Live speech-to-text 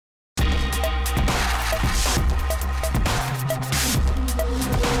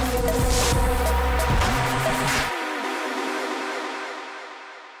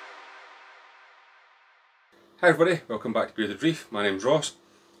Hi everybody, welcome back to Bearded Reef. My name's Ross.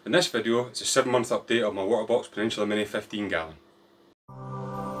 In this video, it's a 7-month update of my Waterbox Peninsula Mini 15 gallon.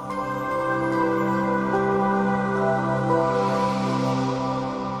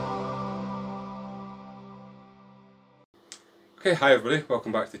 Okay, hi everybody,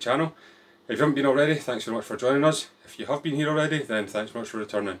 welcome back to the channel. If you haven't been already, thanks very much for joining us. If you have been here already, then thanks very much for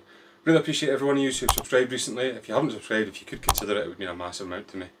returning. Really appreciate every one of you who've subscribed recently. If you haven't subscribed, if you could consider it, it would mean a massive amount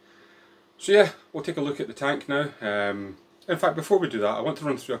to me. So yeah, we'll take a look at the tank now. In fact, before we do that, I want to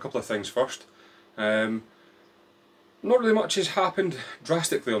run through a couple of things first. Not really much has happened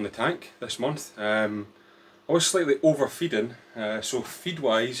drastically on the tank this month. I was slightly overfeeding, so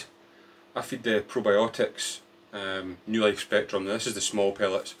feed-wise, I feed the probiotics New Life Spectrum. Now, this is the small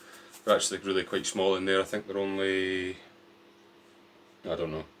pellets. They're actually really quite small in there. I think they're only, I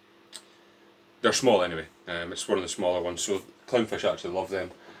don't know. They're small anyway. It's one of the smaller ones, so clownfish actually love them.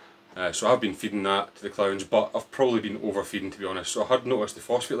 So I've been feeding that to the clowns, but I've probably been overfeeding, to be honest. So I had noticed the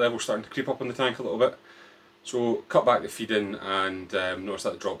phosphate level starting to creep up in the tank a little bit. So cut back the feeding and noticed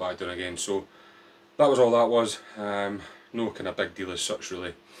that it dropped back down again. So that was all that was. No kind of big deal as such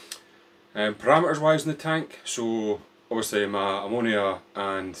really. Parameters wise in the tank, so obviously my ammonia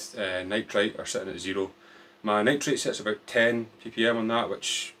and nitrite are sitting at 0. My nitrate sits about 10 ppm on that,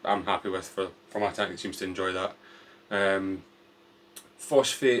 which I'm happy with for my tank. It seems to enjoy that.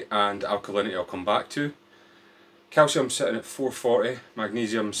 Phosphate and alkalinity I'll come back to. Calcium's sitting at 440,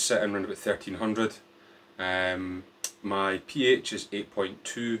 magnesium's sitting around about 1300. My pH is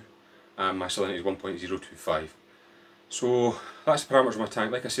 8.2 and my salinity is 1.025. So that's the parameters of my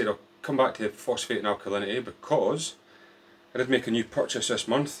tank. Like I said, I'll come back to phosphate and alkalinity because I did make a new purchase this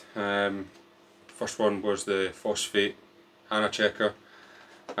month. First one was the phosphate HANA checker,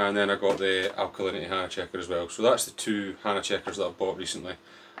 and then I got the alkalinity HANA checker as well. So that's the two HANA checkers that I've bought recently.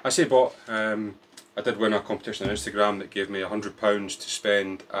 I say bought, I did win a competition on Instagram that gave me £100 to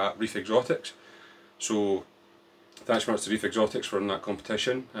spend at Reef Exotics. So thanks very much to Reef Exotics for running that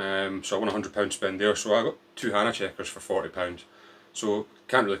competition. So I won £100 spend there, so I got two HANA checkers for £40. So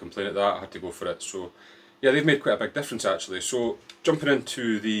can't really complain at that, I had to go for it. So yeah, they've made quite a big difference actually. So jumping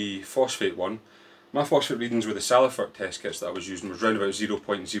into the phosphate one, my phosphate readings with the Salifert test kits that I was using was around about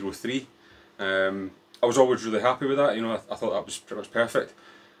 0.03. I was always really happy with that, you know, I thought that was pretty much perfect.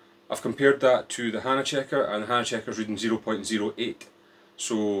 I've compared that to the HANA checker, and the HANA checker is reading 0.08.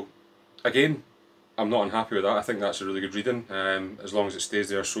 So again, I'm not unhappy with that. I think that's a really good reading, as long as it stays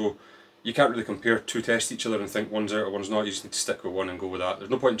there. So you can't really compare two tests to each other and think one's out or one's not. You just need to stick with one and go with that.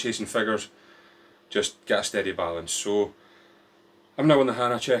 There's no point in chasing figures, just get a steady balance. So I'm now on the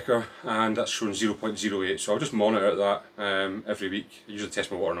HANA checker and that's showing 0.08, so I'll just monitor that every week. I usually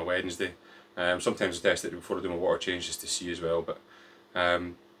test my water on a Wednesday. Sometimes I test it before I do my water change just to see as well. But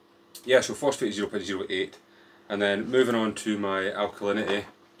yeah, so phosphate is 0.08, and then moving on to my alkalinity.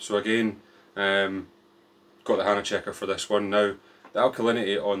 So again, got the HANA checker for this one. Now the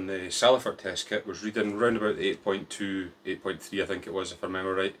alkalinity on the Salifert test kit was reading around about 8.2, 8.3 I think it was, if I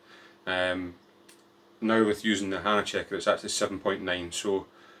remember right. Now with using the HANA checker it's actually 7.9, so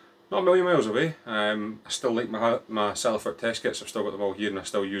not a million miles away. I still like my Salifert test kits. I've still got them all here and I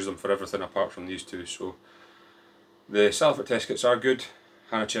still use them for everything apart from these two. So the Salifert test kits are good.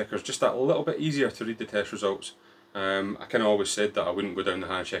 HANA checker's just that little bit easier to read the test results. I kind of always said that I wouldn't go down the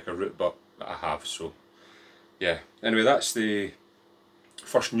HANA checker route, but I have, so yeah. Anyway, that's the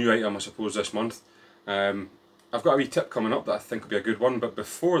first new item I suppose this month. I've got a wee tip coming up that I think will be a good one, but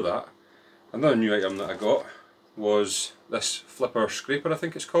before that, another new item that I got was this flipper scraper, I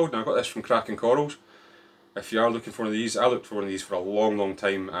think it's called. Now I got this from Cracking Corals. If you are looking for one of these, I looked for one of these for a long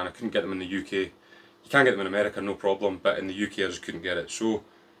time and I couldn't get them in the UK. You can get them in America, no problem, but in the UK I just couldn't get it. So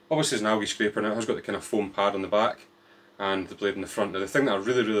obviously it's an algae scraper now. It has got the kind of foam pad on the back and the blade in the front. Now the thing that I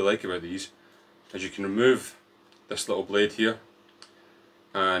really like about these is you can remove this little blade here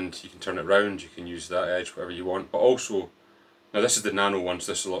and you can turn it round, you can use that edge, whatever you want, but also, now this is the nano one,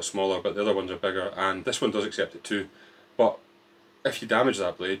 so this is a lot smaller, but the other ones are bigger, and this one does accept it too. But if you damage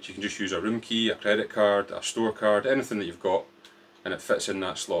that blade, you can just use a room key, a credit card, a store card, anything that you've got, and it fits in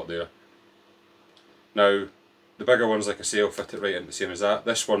that slot there. Now, the bigger ones, like I say, will fit it right in the same as that.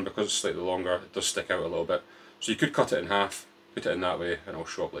 This one, because it's slightly longer, it does stick out a little bit. So you could cut it in half, put it in that way, and it'll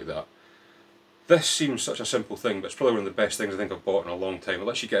show up like that. This seems such a simple thing, but it's probably one of the best things I think I've bought in a long time. It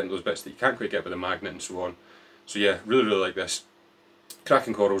lets you get into those bits that you can't quite get with a magnet and so on. So yeah, really like this.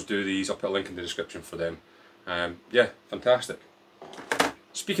 Cracking Corals do these, I'll put a link in the description for them. Yeah, fantastic.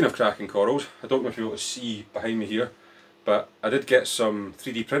 Speaking of Cracking Corals, I don't know if you're able to see behind me here, but I did get some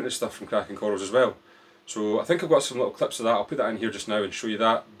 3D printed stuff from Cracking Corals as well. So I think I've got some little clips of that. I'll put that in here just now and show you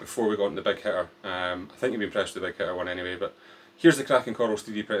that before we go on to the big hitter. I think you'll be impressed with the big hitter one anyway, but here's the Kraken Corals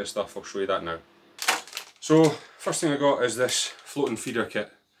 3D printed stuff. I'll show you that now. So first thing I got is this floating feeder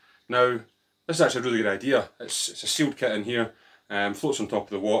kit. Now this is actually a really good idea. It's a sealed kit in here, floats on top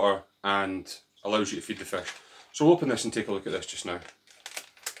of the water and allows you to feed the fish. So we'll open this and take a look at this just now.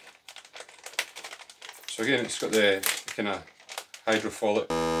 So again, it's got the kind of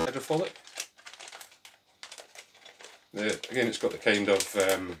hydrophilic. Again, it's got the kind of,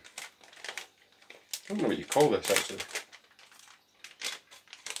 I don't know what you call this actually.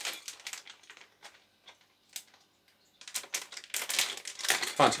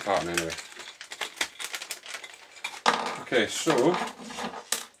 Fancy pattern anyway. Okay, so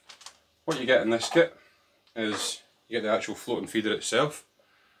what you get in this kit is you get the actual floating feeder itself,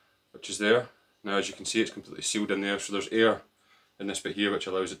 which is there. Now as you can see, it's completely sealed in there, so there's air in this bit here which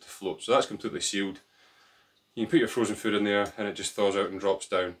allows it to float. So that's completely sealed. You can put your frozen food in there and it just thaws out and drops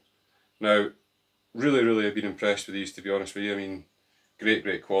down. Now, really I've been impressed with these, to be honest with you. I mean,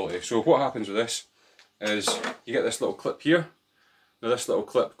 great quality. So what happens with this is you get this little clip here. Now this little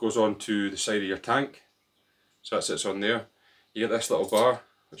clip goes on to the side of your tank. So that sits on there. You get this little bar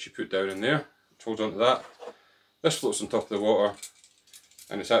which you put down in there. It holds onto that. This floats on top of the water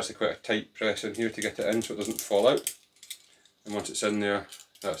and it's actually quite a tight press in here to get it in so it doesn't fall out. And once it's in there,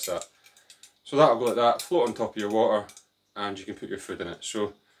 that's that. So that'll go like that, float on top of your water, and you can put your food in it.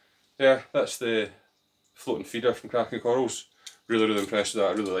 So yeah, that's the floating feeder from Kraken Corals. Really impressed with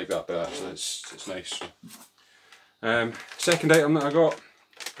that. I really like that bit actually, it's nice. So, second item that I got,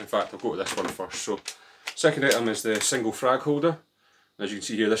 in fact I'll go to this one first. So second item is the single frag holder. As you can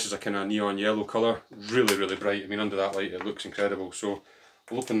see here, this is a kind of neon yellow colour, really bright. I mean, under that light it looks incredible. So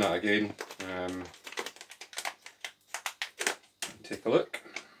we'll open that again, take a look.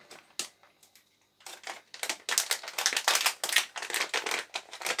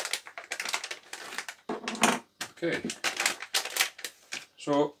 Okay,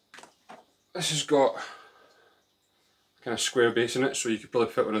 so this has got a kind of square base in it, so you could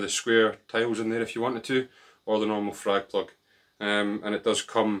probably fit one of the square tiles in there if you wanted to, or the normal frag plug. And it does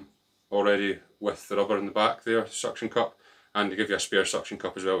come already with the rubber in the back there, suction cup, and they give you a spare suction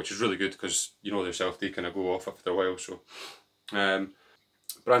cup as well, which is really good because you know yourself, they kind of go off after a while. So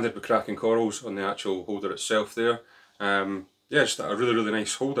branded with Kraken Corals on the actual holder itself there. Yeah, just a really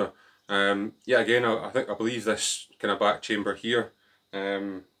nice holder. Yeah, again, I believe this kind of back chamber here,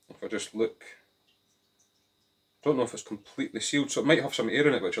 if I just look, I don't know if it's completely sealed, so it might have some air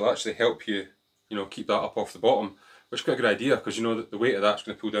in it which will actually help you, you know, keep that up off the bottom, which is quite a good idea because you know that the weight of that's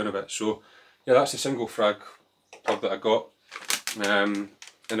going to pull down a bit. So yeah, that's the single frag plug that I got. And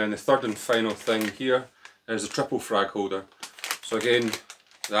then the third and final thing here is the triple frag holder. So again,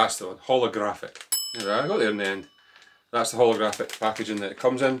 that's the one, holographic. There, I got there in the end. That's the holographic packaging that it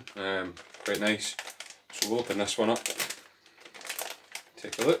comes in, quite nice. So we'll open this one up,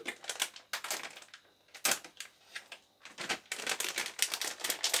 take a look.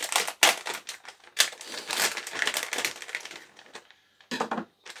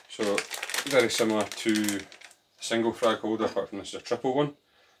 So very similar to a single frag holder, apart from this is a triple one.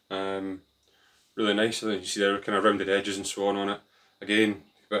 Really nice, and you see there are kind of rounded edges and so on it. Again,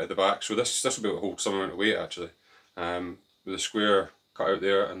 a bit at the back, so this will be able to hold some amount of weight actually. With the square cut out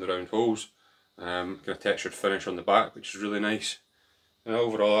there and the round holes, kind of textured finish on the back, which is really nice. And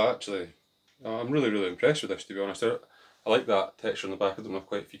overall, actually, I'm really impressed with this, to be honest. I like that texture on the back. I don't know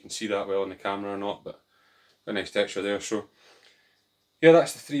quite if you can see that well on the camera or not, but a nice texture there. So yeah,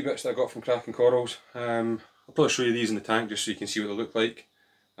 that's the three bits that I got from Kraken Corals. I'll probably show you these in the tank just so you can see what they look like.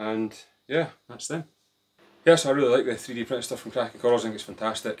 And yeah, that's them. Yeah, so I really like the 3D print stuff from Kraken Corals. I think it's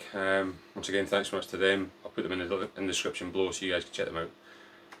fantastic. Once again, thanks so much to them. I'll put them in the description below so you guys can check them out.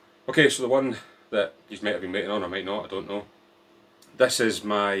 Okay, so the one that you might have been waiting on or might not, I don't know. This is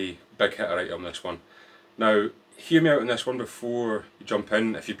my big hitter item, this one. Now, hear me out on this one before you jump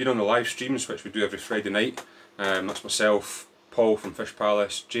in. If you've been on the live streams, which we do every Friday night, that's myself, Paul from Fish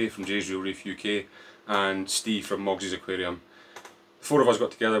Palace, Jay from Jay's Real Reef UK, and Steve from Mogsys Aquarium. The four of us got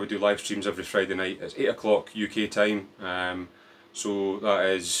together, we do live streams every Friday night. It's 8 o'clock UK time, so that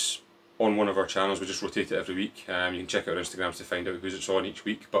is on one of our channels. We just rotate it every week. You can check out our Instagrams to find out who's it's on each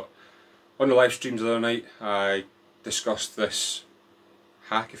week. But on the live streams the other night, I discussed this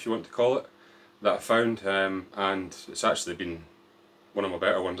hack, if you want to call it, that I found, and it's actually been one of my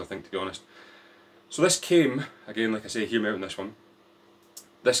better ones, I think, to be honest. So this came, again, like I say, hear me out on this one.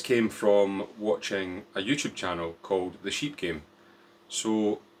 This came from watching a YouTube channel called The Sheep Game.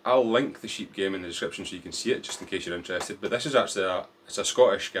 So I'll link the Sheep Game in the description so you can see it, just in case you're interested. But this is actually it's a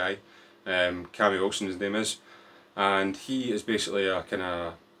Scottish guy, Cammy Wilson his name is, and he is basically a kind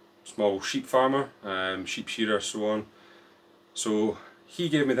of small sheep farmer, sheep shearer, so on. So he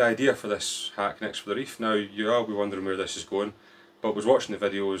gave me the idea for this hack next for the reef. Now you'll be wondering where this is going, but was watching the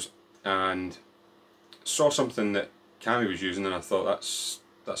videos and saw something that Cammy was using, and I thought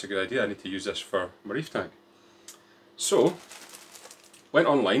that's a good idea. I need to use this for my reef tank. So went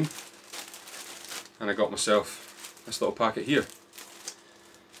online and I got myself this little packet here.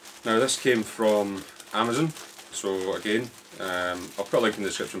 Now this came from Amazon, so again I'll put a link in the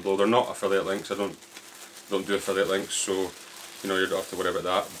description below. They're not affiliate links, I don't do affiliate links, so you know, you don't have to worry about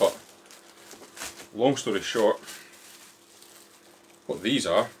that. But long story short, what these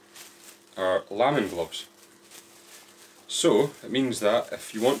are lambing gloves. So it means that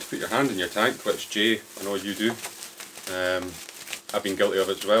if you want to put your hand in your tank, which Jay, I know you do, I've been guilty of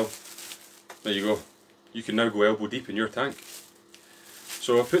it as well, there you go, you can now go elbow deep in your tank.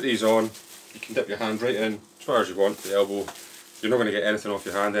 So I put these on, you can dip your hand right in as far as you want, the elbow. You're not going to get anything off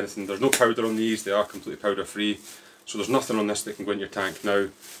your hand, anything. There's no powder on these, they are completely powder free, so there's nothing on this that can go in your tank. Now,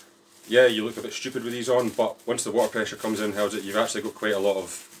 yeah, you look a bit stupid with these on, but once the water pressure comes in, how's it, you've actually got quite a lot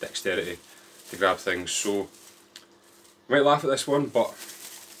of dexterity to grab things. So, you might laugh at this one, but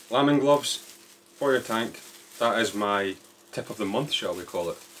lambing gloves for your tank, that is my tip of the month, shall we call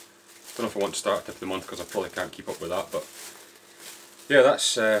it. Don't know if I want to start tip of the month because I probably can't keep up with that, but yeah,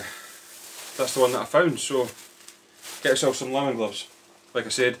 that's the one that I found. So get yourself some lambing gloves. Like I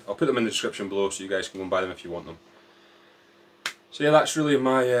said, I'll put them in the description below so you guys can go and buy them if you want them. So yeah, that's really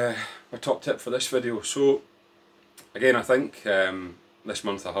my my top tip for this video. So again, I think this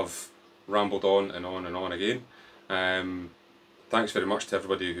month I have rambled on and on and on again. Thanks very much to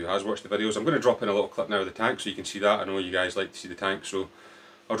everybody who has watched the videos. I'm going to drop in a little clip now of the tank so you can see that. I know you guys like to see the tank, so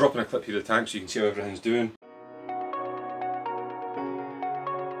I'll drop in a clip here of the tank so you can see how everything's doing.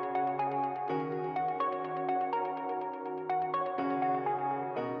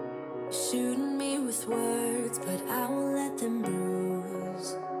 Shooting me with words, but I won't let them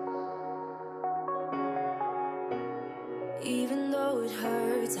bruise. Even though it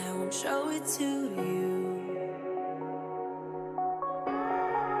hurts, I won't show it to you.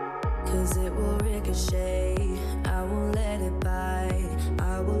 'Cause it will ricochet, I won't let it bite.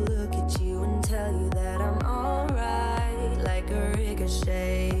 I will look at you and tell you that I'm alright. Like a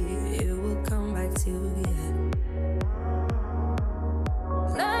ricochet, it will come back to you.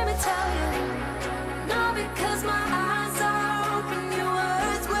 Let me tell you, no, because my eyes are open, your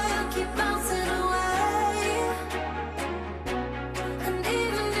words will keep bouncing away. And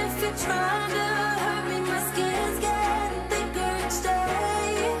even if you're trying to hurt me, my skin's getting thicker each day.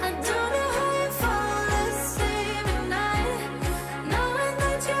 I don't know how you fall asleep at night, knowing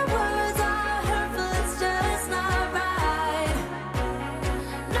that your words are hurtful, it's just not right.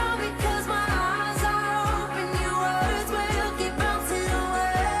 No, because my eyes are open, your words will keep bouncing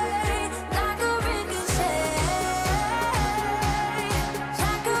away. Like a ricochet,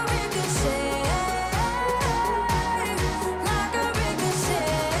 like a ricochet, like a ricochet, like a ricochet.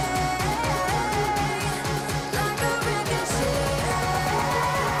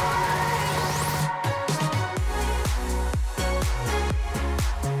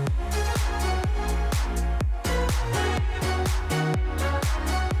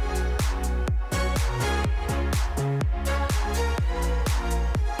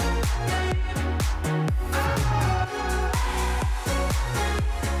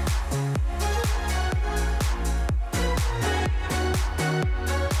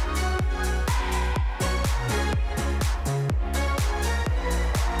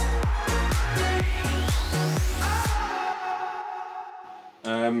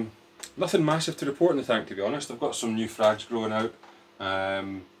 Nothing massive to report in the tank, to be honest. I've got some new frags growing out. A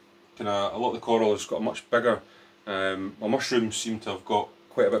lot of the coral has got much bigger. My mushrooms seem to have got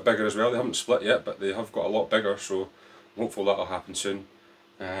quite a bit bigger as well. They haven't split yet, but they have got a lot bigger, so I'm hopeful that'll happen soon.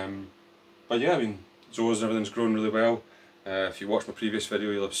 But yeah, I mean, zoas and everything's growing really well. If you watched my previous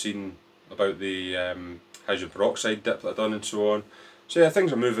video, you'll have seen about the hydrogen peroxide dip that I've done and so on. So yeah,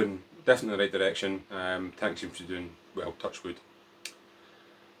 things are moving definitely in the right direction. Tank seems to be doing well, touch wood.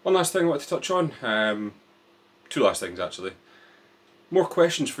 One last thing I wanted to touch on, two last things actually. More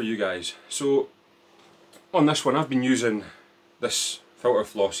questions for you guys. So on this one I've been using this filter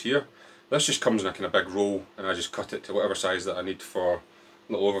floss here. This just comes in a kind of big roll and I just cut it to whatever size that I need for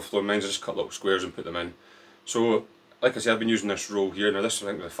little overflow. Mine's I just cut little squares and put them in. So like I said, I've been using this roll here. Now this is I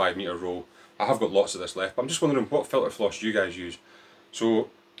think the 5 metre roll. I have got lots of this left, but I'm just wondering what filter floss you guys use.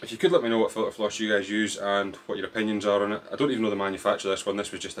 So if you could let me know what filter floss you guys use and what your opinions are on it. I don't even know the manufacturer of this one.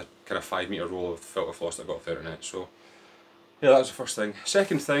 This was just a kind of 5 metre roll of filter floss that I got off the internet. So yeah, that was the first thing.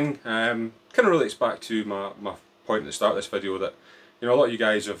 Second thing, kind of relates back to my point at the start of this video that, you know, a lot of you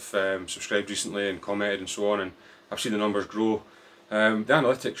guys have subscribed recently and commented and so on, and I've seen the numbers grow. The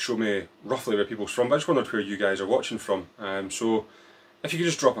analytics show me roughly where people's from, but I just wondered where you guys are watching from. So if you could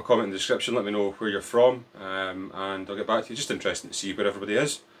just drop a comment in the description, let me know where you're from, and I'll get back to you. Just interesting to see where everybody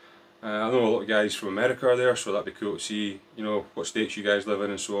is. I know a lot of guys from America are there, so that'd be cool to see, you know, what states you guys live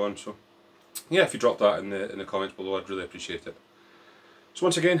in and so on. So yeah, if you drop that in the comments below, I'd really appreciate it. So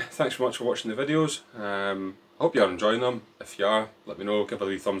once again, thanks very much for watching the videos. I hope you are enjoying them. If you are, let me know, give a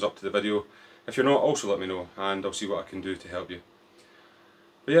wee thumbs up to the video. If you're not, also let me know, and I'll see what I can do to help you.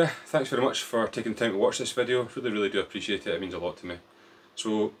 But yeah, thanks very much for taking the time to watch this video. Really do appreciate it, it means a lot to me.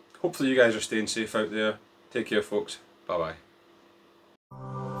 So hopefully you guys are staying safe out there. Take care folks, bye bye.